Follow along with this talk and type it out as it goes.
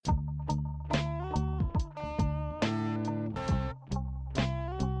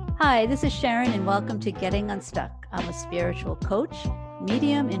Hi, this is Sharon, and welcome to Getting Unstuck. I'm a spiritual coach,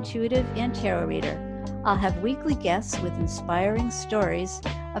 medium, intuitive, and tarot reader. I'll have weekly guests with inspiring stories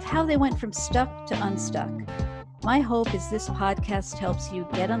of how they went from stuck to unstuck. My hope is this podcast helps you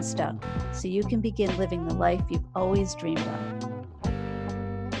get unstuck so you can begin living the life you've always dreamed of.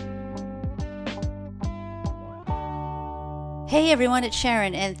 Hey everyone, it's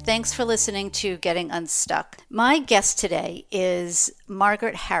Sharon, and thanks for listening to Getting Unstuck. My guest today is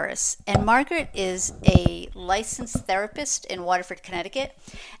Margaret Harris, and Margaret is a licensed therapist in Waterford, Connecticut,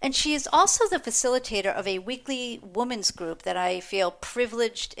 and she is also the facilitator of a weekly women's group that I feel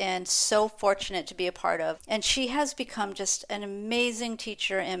privileged and so fortunate to be a part of. And she has become just an amazing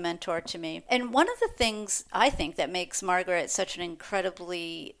teacher and mentor to me. And one of the things I think that makes Margaret such an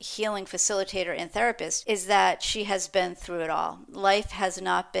incredibly healing facilitator and therapist is that she has been through it all. Life has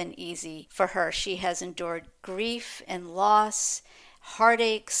not been easy for her. She has endured grief and loss,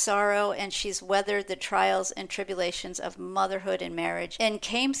 heartache, sorrow, and she's weathered the trials and tribulations of motherhood and marriage and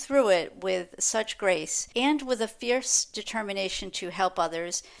came through it with such grace and with a fierce determination to help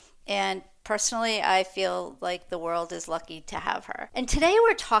others. And personally, I feel like the world is lucky to have her. And today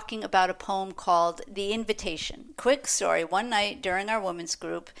we're talking about a poem called The Invitation. Quick story, one night during our women's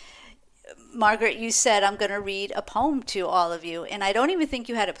group, Margaret, you said, I'm going to read a poem to all of you. And I don't even think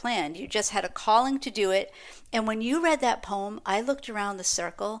you had it planned. You just had a calling to do it. And when you read that poem, I looked around the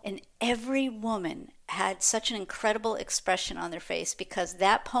circle and every woman had such an incredible expression on their face because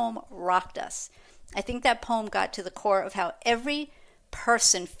that poem rocked us. I think that poem got to the core of how every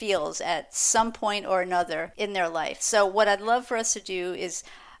person feels at some point or another in their life. So what I'd love for us to do is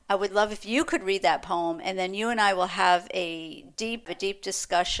I would love if you could read that poem, and then you and I will have a deep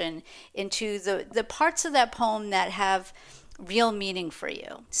discussion into the parts of that poem that have real meaning for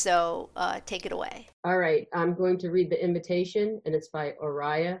you. So take it away. All right, I'm going to read The Invitation, and it's by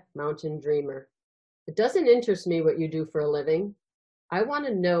Oriah Mountain Dreamer. It doesn't interest me what you do for a living. I want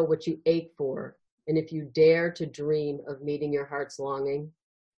to know what you ache for, and if you dare to dream of meeting your heart's longing.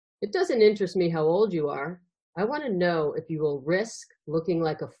 It doesn't interest me how old you are. I want to know if you will risk looking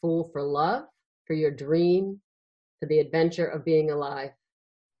like a fool for love, for your dream, for the adventure of being alive.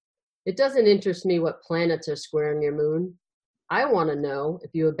 It doesn't interest me what planets are squaring your moon. I want to know if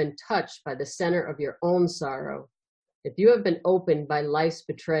you have been touched by the center of your own sorrow, if you have been opened by life's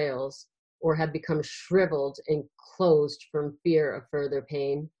betrayals, or have become shriveled and closed from fear of further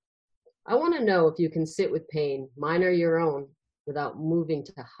pain. I want to know if you can sit with pain, mine or your own, without moving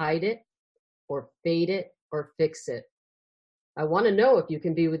to hide it, or fade it, or fix it. I want to know if you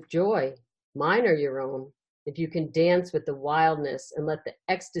can be with joy, mine or your own, if you can dance with the wildness and let the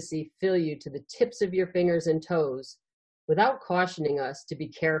ecstasy fill you to the tips of your fingers and toes, without cautioning us to be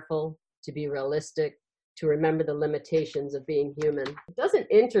careful, to be realistic, to remember the limitations of being human. It doesn't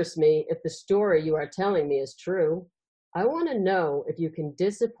interest me if the story you are telling me is true. I want to know if you can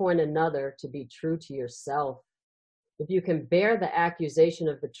disappoint another to be true to yourself, if you can bear the accusation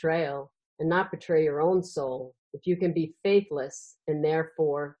of betrayal and not betray your own soul, if you can be faithless and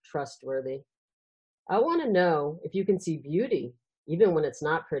therefore trustworthy. I want to know if you can see beauty, even when it's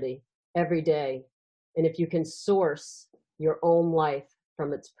not pretty, every day, and if you can source your own life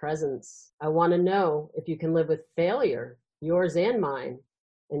from its presence. I want to know if you can live with failure, yours and mine,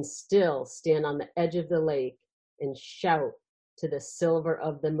 and still stand on the edge of the lake and shout to the silver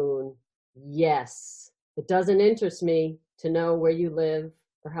of the moon, yes. It doesn't interest me to know where you live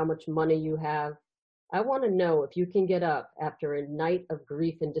or how much money you have. I want to know if you can get up after a night of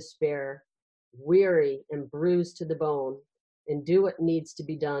grief and despair, weary and bruised to the bone, and do what needs to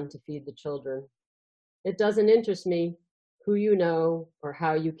be done to feed the children. It doesn't interest me who you know or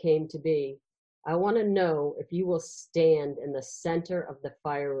how you came to be. I want to know if you will stand in the center of the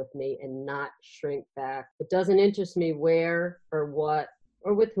fire with me and not shrink back. It doesn't interest me where or what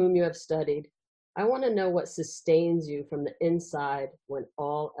or with whom you have studied. I want to know what sustains you from the inside when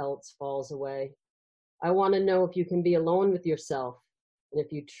all else falls away. I want to know if you can be alone with yourself and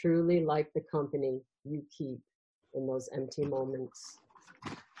if you truly like the company you keep in those empty moments.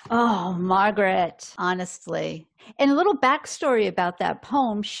 Oh, Margaret, honestly. And a little backstory about that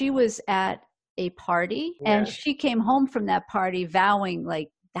poem. She was at a party and she came home from that party vowing like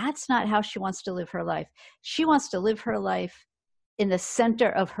that's not how she wants to live her life. She wants to live her life in the center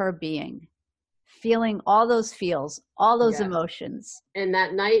of her being, feeling all those feels, all those emotions. And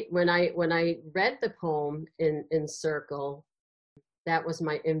that night when I read the poem in circle, that was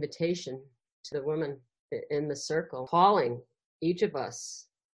my invitation to the women in the circle, calling each of us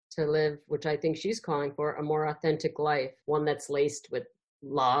to live, which I think she's calling for, a more authentic life, one that's laced with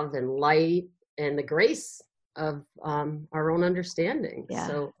love and light and the grace of our own understanding. Yeah.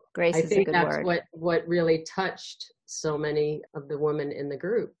 So Grace I is a think good that's word. what really touched so many of the women in the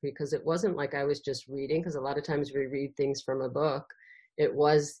group, because it wasn't like I was just reading, because a lot of times we read things from a book. It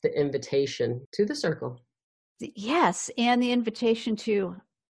was the invitation to the circle. Yes. And the invitation to,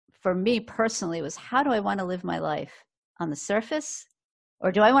 for me personally, was how do I want to live my life? On the surface?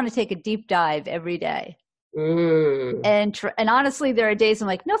 Or do I want to take a deep dive every day? Mm. And honestly, there are days I'm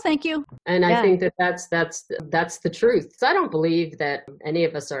like, no, thank you. And I Yeah. think that that's the truth. So I don't believe that any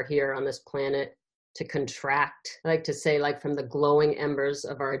of us are here on this planet to contract. I like to say, like, from the glowing embers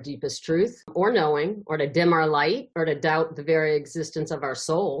of our deepest truth, or knowing, or to dim our light, or to doubt the very existence of our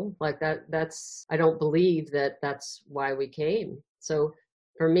soul. Like that's I don't believe that that's why we came. So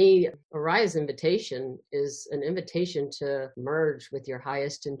for me, Araya's invitation is an invitation to merge with your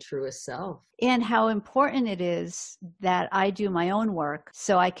highest and truest self. And how important it is that I do my own work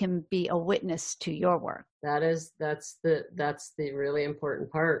so I can be a witness to your work. That's the really important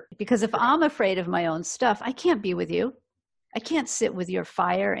part. Because if I'm afraid of my own stuff, I can't be with you. I can't sit with your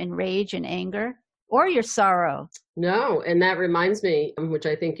fire and rage and anger or your sorrow. No, and that reminds me, which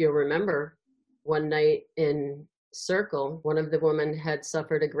I think you'll remember, one night in Circle, one of the women had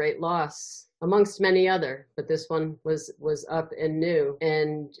suffered a great loss, amongst many other, but this one was up and new,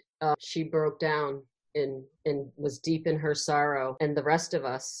 and she broke down and was deep in her sorrow, and the rest of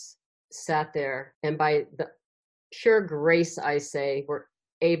us sat there, and by the pure grace, I say, were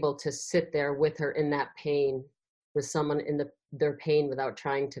able to sit there with her in that pain, with someone in their pain, without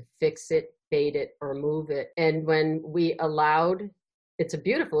trying to fix it, fade it, or move it. And when we allowed, it's a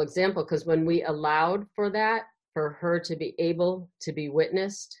beautiful example, because when we allowed for that, for her to be able to be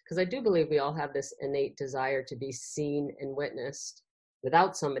witnessed, because I do believe we all have this innate desire to be seen and witnessed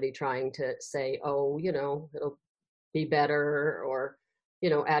without somebody trying to say, oh, it'll be better, or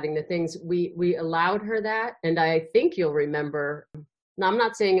adding the things. We allowed her that, and I think you'll remember. Now, I'm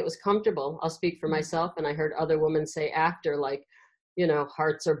not saying it was comfortable. I'll speak for myself, and I heard other women say after, like,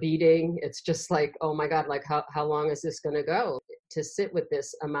 hearts are beating. It's just like, oh my God, like how long is this going to go? To sit with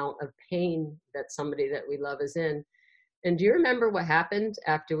this amount of pain that somebody that we love is in. And do you remember what happened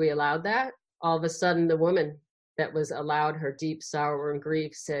after we allowed that? All of a sudden, the woman that was allowed her deep sorrow and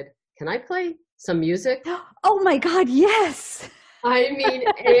grief said, can I play some music? Oh my God, yes. I mean,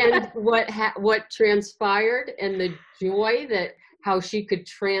 and what transpired, and the joy that how she could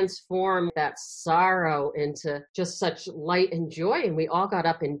transform that sorrow into just such light and joy, and we all got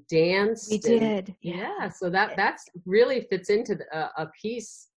up and danced. We did. Yeah. So that's really fits into a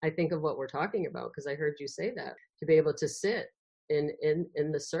piece, I think, of what we're talking about, because I heard you say that, to be able to sit in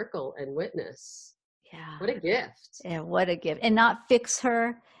the circle and witness. Yeah. What a gift. Yeah, what a gift. And not fix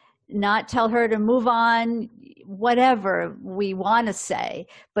her, not tell her to move on, whatever we want to say,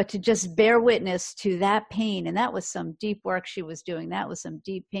 but to just bear witness to that pain. And that was some deep work she was doing. That was some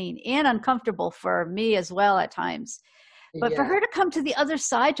deep pain, and uncomfortable for me as well at times. But for her to come to the other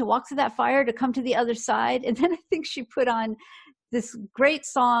side, to walk through that fire, to come to the other side. And then I think she put on this great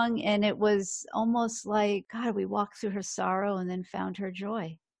song, and it was almost like, God, we walked through her sorrow and then found her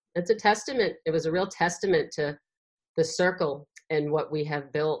joy. It's a testament. It was a real testament to the circle and what we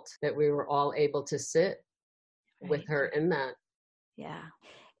have built, that we were all able to sit with her in that. Yeah.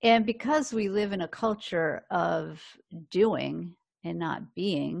 And because we live in a culture of doing and not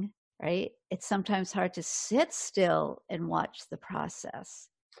being, right? It's sometimes hard to sit still and watch the process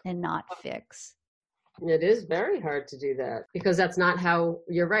and not fix. It is very hard to do that, because that's not how,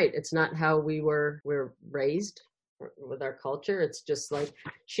 you're right, it's not how we're raised with our culture. It's just like,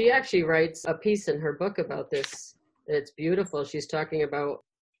 she actually writes a piece in her book about this. It's beautiful. She's talking about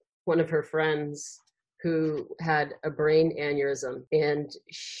one of her friends who had a brain aneurysm, and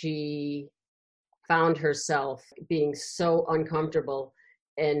she found herself being so uncomfortable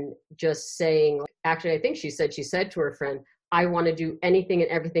and just saying, actually, I think she said to her friend, I want to do anything and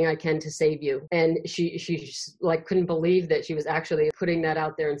everything I can to save you. And she like couldn't believe that she was actually putting that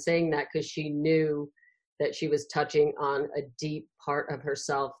out there and saying that, because she knew that she was touching on a deep part of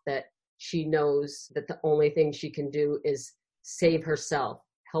herself, that she knows that the only thing she can do is save herself,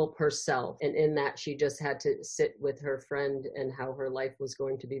 help herself. And in that, she just had to sit with her friend, and how her life was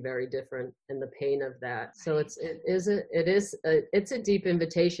going to be very different, and the pain of that. So it's a deep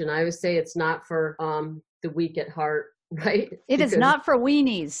invitation. I always say it's not for the weak at heart, right? It is not for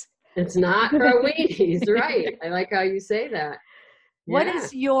weenies. It's not for weenies, right? I like how you say that. What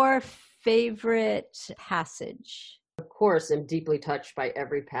is your favorite passage? Of course, I'm deeply touched by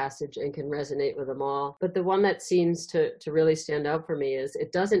every passage and can resonate with them all. But the one that seems to really stand out for me is,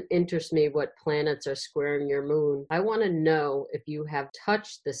 it doesn't interest me what planets are squaring your moon. I want to know if you have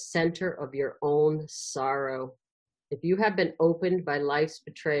touched the center of your own sorrow. If you have been opened by life's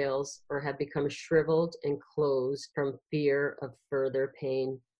betrayals or have become shriveled and closed from fear of further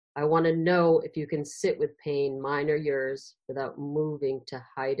pain, I want to know if you can sit with pain, mine or yours, without moving to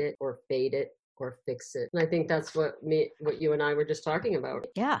hide it or fade it or fix it. And I think that's what you and I were just talking about.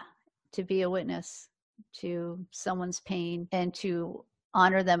 Yeah, to be a witness to someone's pain and to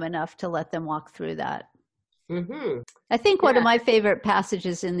honor them enough to let them walk through that. Mm-hmm. I think one of my favorite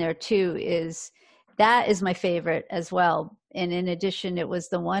passages in there too is my favorite as well. And in addition, it was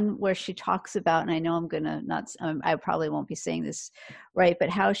the one where she talks about, and I know I probably won't be saying this right, but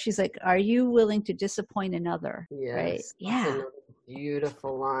how she's like, are you willing to disappoint another? Yes. Right? Yeah.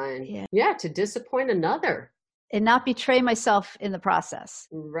 Beautiful line. Yeah, to disappoint another. And not betray myself in the process.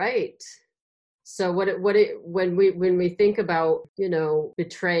 Right. So when we think about,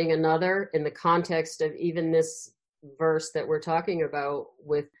 betraying another in the context of even this verse that we're talking about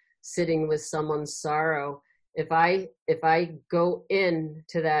with sitting with someone's sorrow, if I go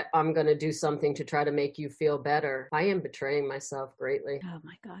into that, I'm going to do something to try to make you feel better, I am betraying myself greatly. Oh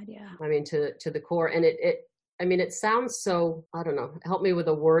my God. Yeah. I mean, to the core. And it sounds so, I don't know, help me with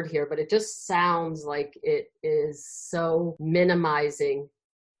a word here, but it just sounds like it is so minimizing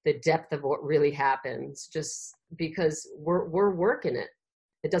the depth of what really happens, just because we're working it.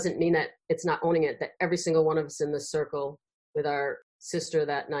 It doesn't mean that it's not owning it, that every single one of us in the circle with our sister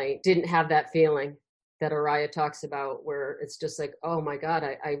that night didn't have that feeling that Oriah talks about, where it's just like, oh my God,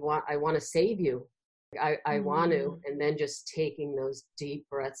 I want to save you. I want to. And then just taking those deep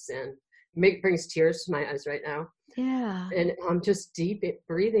breaths in. Brings tears to my eyes right now. Yeah. And I'm just deep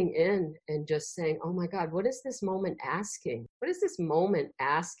breathing in and just saying, oh my God, what is this moment asking? What is this moment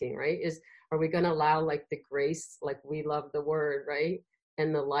asking, right? Are we going to allow like the grace, like we love the word, right?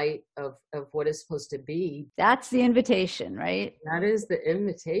 And the light of what is supposed to be. That's the invitation, right? That is the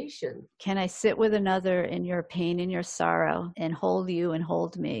invitation. Can I sit with another in your pain and your sorrow and hold you and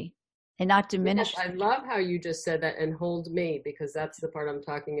hold me? And not diminish. Yes, I love how you just said that, and hold me, because that's the part I'm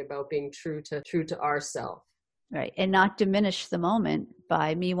talking about, being true to ourself. Right. And not diminish the moment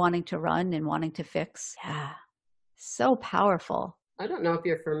by me wanting to run and wanting to fix. Yeah. So powerful. I don't know if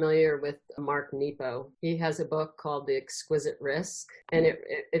you're familiar with Mark Nepo. He has a book called The Exquisite Risk, and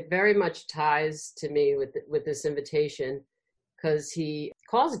it very much ties to me with this invitation, because he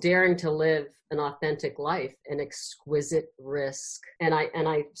calls daring to live an authentic life an exquisite risk. And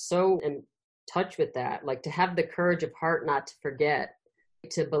I so am touched with that, like to have the courage of heart not to forget,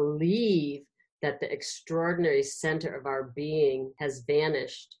 to believe that the extraordinary center of our being has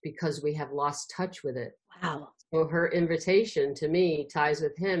vanished because we have lost touch with it. Wow. So her invitation to me ties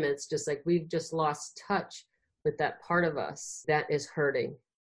with him. It's just like we've just lost touch with that part of us that is hurting,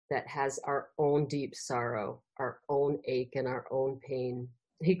 that has our own deep sorrow, our own ache, and our own pain.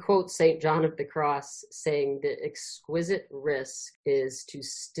 He quotes St. John of the Cross saying, the exquisite risk is to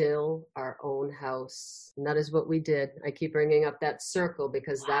still our own house. And that is what we did. I keep bringing up that circle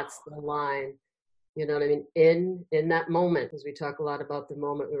because that's the line. You know what I mean? In that moment, because we talk a lot about the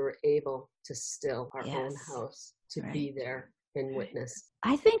moment we were able to still our own house, to be there and witness.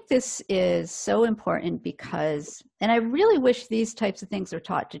 I think this is so important because, and I really wish these types of things are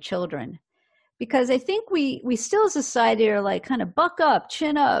taught to children, because I think we still as a society are like, kind of buck up,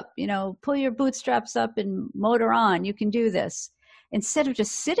 chin up, pull your bootstraps up and motor on. You can do this, instead of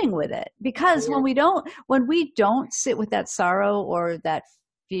just sitting with it. Because when we don't sit with that sorrow or that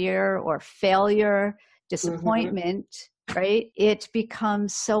fear or failure, disappointment, right, it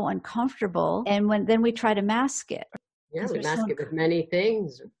becomes so uncomfortable. And then we try to mask it. Yeah, we mask it with many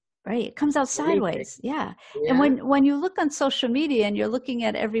things. Right. It comes out sideways. Yeah. And when you look on social media and you're looking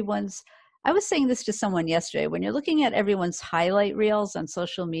at everyone's, I was saying this to someone yesterday, when you're looking at everyone's highlight reels on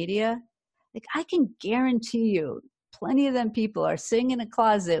social media, like I can guarantee you plenty of them people are sitting in a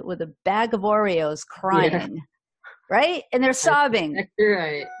closet with a bag of Oreos crying, right? And they're sobbing,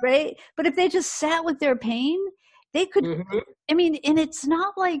 right? But if they just sat with their pain, they could, I mean, and it's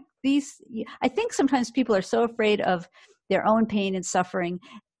not like I think sometimes people are so afraid of their own pain and suffering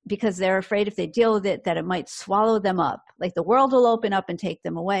because they're afraid if they deal with it, that it might swallow them up. Like the world will open up and take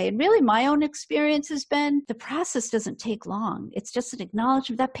them away. And really my own experience has been the process doesn't take long. It's just an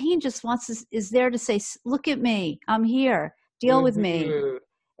acknowledgement. That pain just is there to say, look at me, I'm here, deal with me.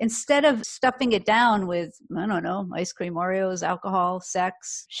 Instead of stuffing it down with, I don't know, ice cream, Oreos, alcohol,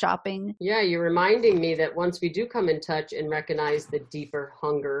 sex, shopping. Yeah, you're reminding me that once we do come in touch and recognize the deeper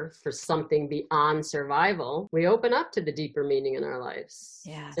hunger for something beyond survival, we open up to the deeper meaning in our lives.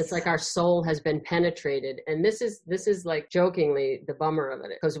 Yes. It's like our soul has been penetrated. And this is like jokingly the bummer of it.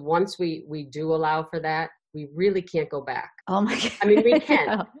 Because once we do allow for that, we really can't go back. Oh my God. I mean, we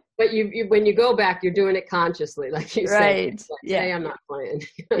can. But when you go back, you're doing it consciously, like you say. Right. Like, Yeah. today I'm not playing.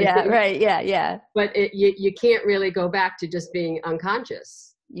 You know what I Yeah. mean? Right. Yeah. Yeah. But you can't really go back to just being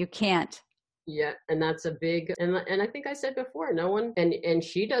unconscious. You can't. Yeah, and that's a big, and I think I said before, no one, and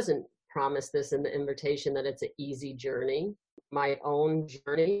she doesn't promise this in the invitation that it's an easy journey. My own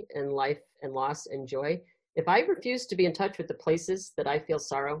journey in life and loss and joy. If I refuse to be in touch with the places that I feel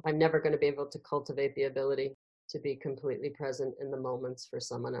sorrow, I'm never going to be able to cultivate the ability to be completely present in the moments for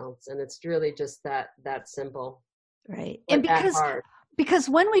someone else. And it's really just that simple. Right. But And that hard. because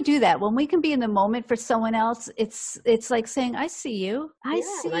when we do that, when we can be in the moment for someone else, it's like saying, I see you. I Yeah,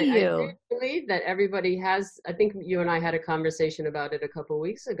 and see I you. do believe that everybody has, I think you and I had a conversation about it a couple of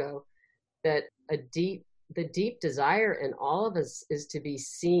weeks ago, that the deep desire in all of us is to be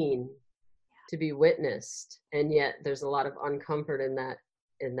seen, to be witnessed. And yet there's a lot of uncomfort in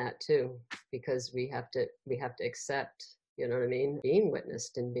that too, because we have to accept, you know what I mean, being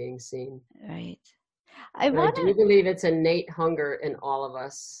witnessed and being seen. Right. But I do believe it's innate hunger in all of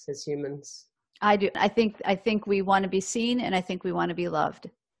us as humans. I do. I think we want to be seen, and I think we want to be loved.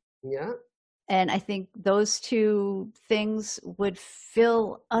 Yeah. And I think those two things would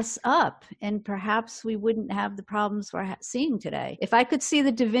fill us up, and perhaps we wouldn't have the problems we're seeing today. If I could see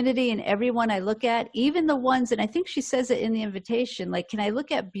the divinity in everyone I look at, even the ones, and I think she says it in the invitation, like, can I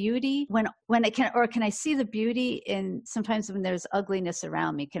look at beauty when it can, or can I see the beauty in sometimes when there's ugliness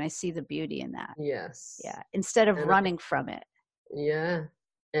around me? Can I see the beauty in that? Yes. Yeah. Instead of running from it. Yeah.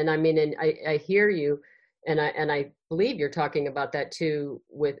 And I mean, and I hear you, and I believe you're talking about that too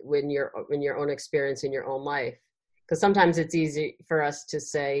with when your own experience in your own life. Because sometimes it's easy for us to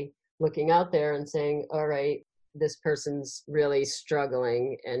say, looking out there and saying, all right, this person's really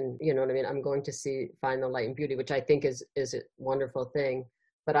struggling, and you know what I mean, I'm going to find the light and beauty, which I think is a wonderful thing.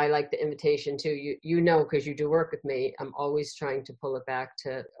 But I like the invitation too. You know, because you do work with me, I'm always trying to pull it back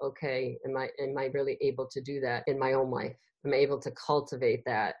to, okay, am I really able to do that in my own life? I'm able to cultivate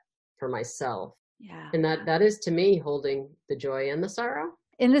that for myself. Yeah. And that is to me holding the joy and the sorrow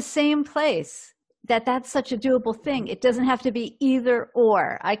in the same place. That's such a doable thing. It doesn't have to be either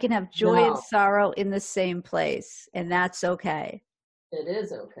or. I can have joy and sorrow in the same place, and that's okay. It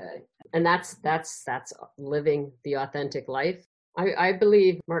is okay. And that's living the authentic life. I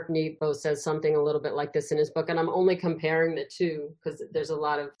believe Mark Nepo says something a little bit like this in his book, and I'm only comparing the two because there's a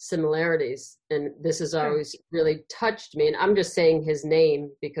lot of similarities, and this has always really touched me. And I'm just saying his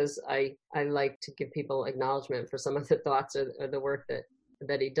name because I like to give people acknowledgement for some of the thoughts or the work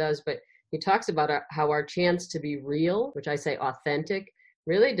that he does. But he talks about how our chance to be real, which I say authentic,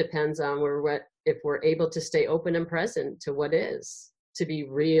 really depends on if we're able to stay open and present to what is. To be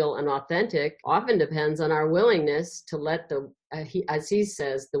real and authentic often depends on our willingness to let as he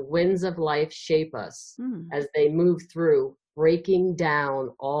says, the winds of life shape us as they move through, breaking down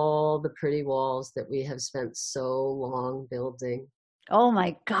all the pretty walls that we have spent so long building. Oh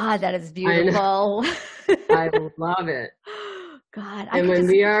my God, that is beautiful. I love it. God. And when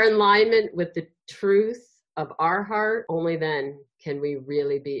we are in alignment with the truth of our heart, only then can we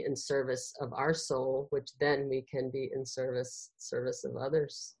really be in service of our soul, which then we can be in service of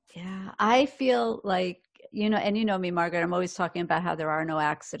others. Yeah, I feel like, and you know me, Margaret, I'm always talking about how there are no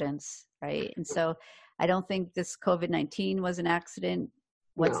accidents, right? And so I don't think this COVID-19 was an accident.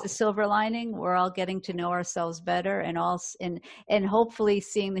 What's the silver lining? We're all getting to know ourselves better and hopefully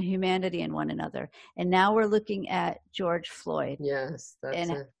seeing the humanity in one another. And now we're looking at George Floyd. Yes,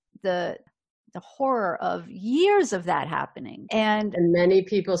 The horror of years of that happening. And many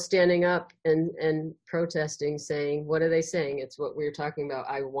people standing up and protesting, saying, what are they saying? It's what we were talking about.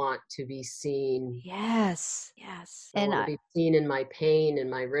 I want to be seen. Yes. I want to be seen in my pain and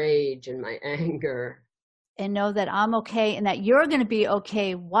my rage and my anger. And know that I'm okay and that you're going to be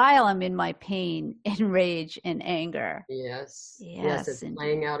okay while I'm in my pain and rage and anger. Yes, it's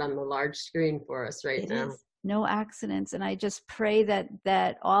playing out on the large screen for us right now. Is. No accidents. And I just pray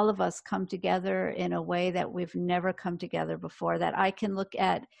that all of us come together in a way that we've never come together before, that I can look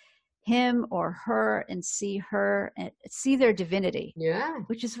at him or her and see her and see their divinity. Yeah.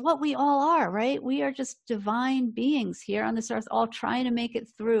 Which is what we all are, right? We are just divine beings here on this earth, all trying to make it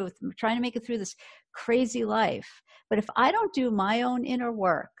through this crazy life. But if I don't do my own inner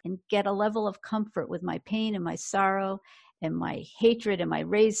work and get a level of comfort with my pain and my sorrow and my hatred and my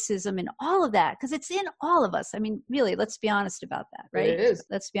racism and all of that, because it's in all of us. I mean, really, let's be honest about that, right? It is.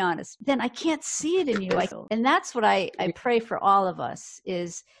 Let's be honest. Then I can't see it in you. And that's what I pray for all of us,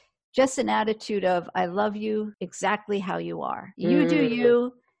 is just an attitude of, I love you exactly how you are. You do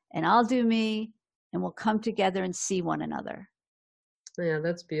you, and I'll do me, and we'll come together and see one another. Yeah,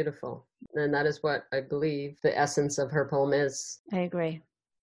 that's beautiful. And that is what I believe the essence of her poem is. I agree.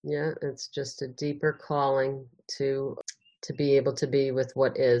 Yeah, it's just a deeper calling to be able to be with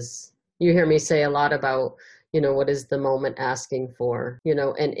what is. You hear me say a lot about, what is the moment asking for,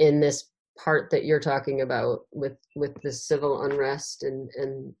 and in this part that you're talking about with the civil unrest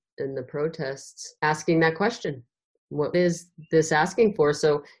and the protests, asking that question. What is this asking for?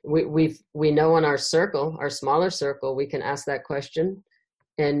 So we know in our circle, our smaller circle, we can ask that question,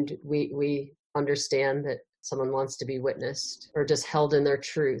 and we understand that someone wants to be witnessed or just held in their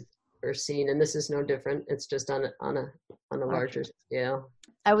truth or seen. And this is no different. It's just on a larger scale.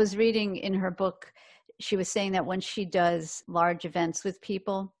 I was reading in her book, she was saying that when she does large events with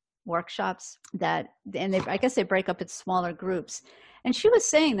people, workshops, I guess they break up in smaller groups. And she was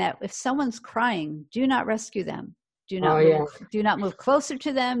saying that if someone's crying, do not rescue them. Do not move closer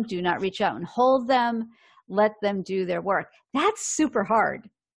to them. Do not reach out and hold them. Let them do their work. That's super hard.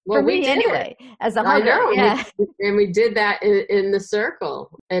 Well, for me anyway, as a hugger. I know. Yeah. And we did that in the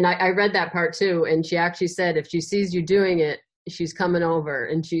circle. And I read that part too. And she actually said, if she sees you doing it, she's coming over,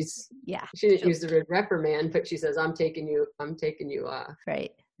 and she didn't use the word reprimand, but she says, I'm taking you off.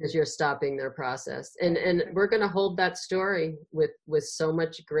 Right. Because you're stopping their process. And we're going to hold that story with so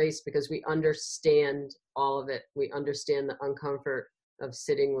much grace, because we understand all of it. We understand the uncomfort of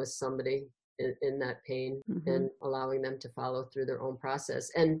sitting with somebody in that pain, mm-hmm. and allowing them to follow through their own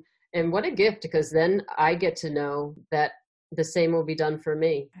process. And what a gift, because then I get to know that the same will be done for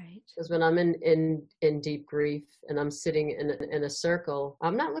me. Right. Because when I'm in deep grief and I'm sitting in a circle,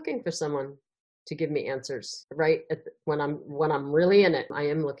 I'm not looking for someone to give me answers, right? When I'm really in it, I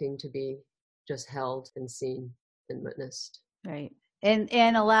am looking to be just held and seen and witnessed. Right.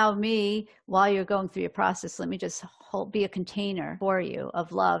 And allow me, while you're going through your process, let me just be a container for you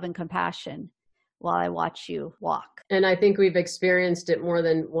of love and compassion while I watch you walk. And I think we've experienced it more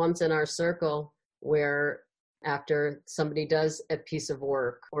than once in our circle, where after somebody does a piece of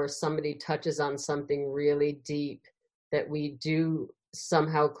work or somebody touches on something really deep, that we do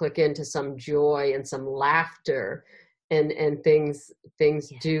somehow click into some joy and some laughter, and things yes.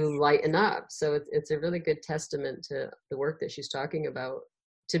 do lighten up. So it's a really good testament to the work that she's talking about,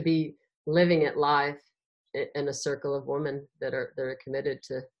 to be living it live in a circle of women that are committed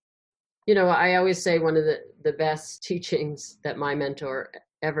to, I always say one of the best teachings that my mentor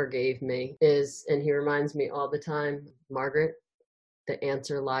ever gave me is, and he reminds me all the time, Margaret, the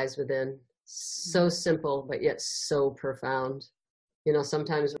answer lies within. So simple, but yet so profound.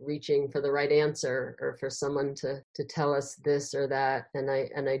 Sometimes reaching for the right answer, or for someone to tell us this or that. And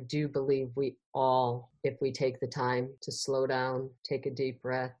I do believe we all, if we take the time to slow down, take a deep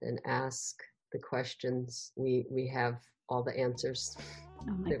breath, and ask the questions, we have all the answers.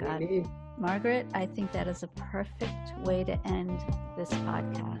 Oh my God. Margaret, I think that is a perfect way to end this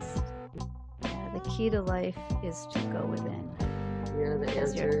podcast. The key to life is to go within. Yeah, the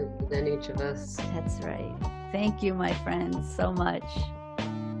answer within each of us. That's right. Thank you, my friend, so much.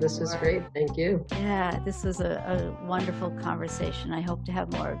 This was great. Thank you. Yeah, this was a wonderful conversation. I hope to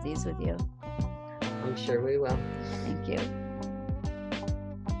have more of these with you. I'm sure we will. Thank you.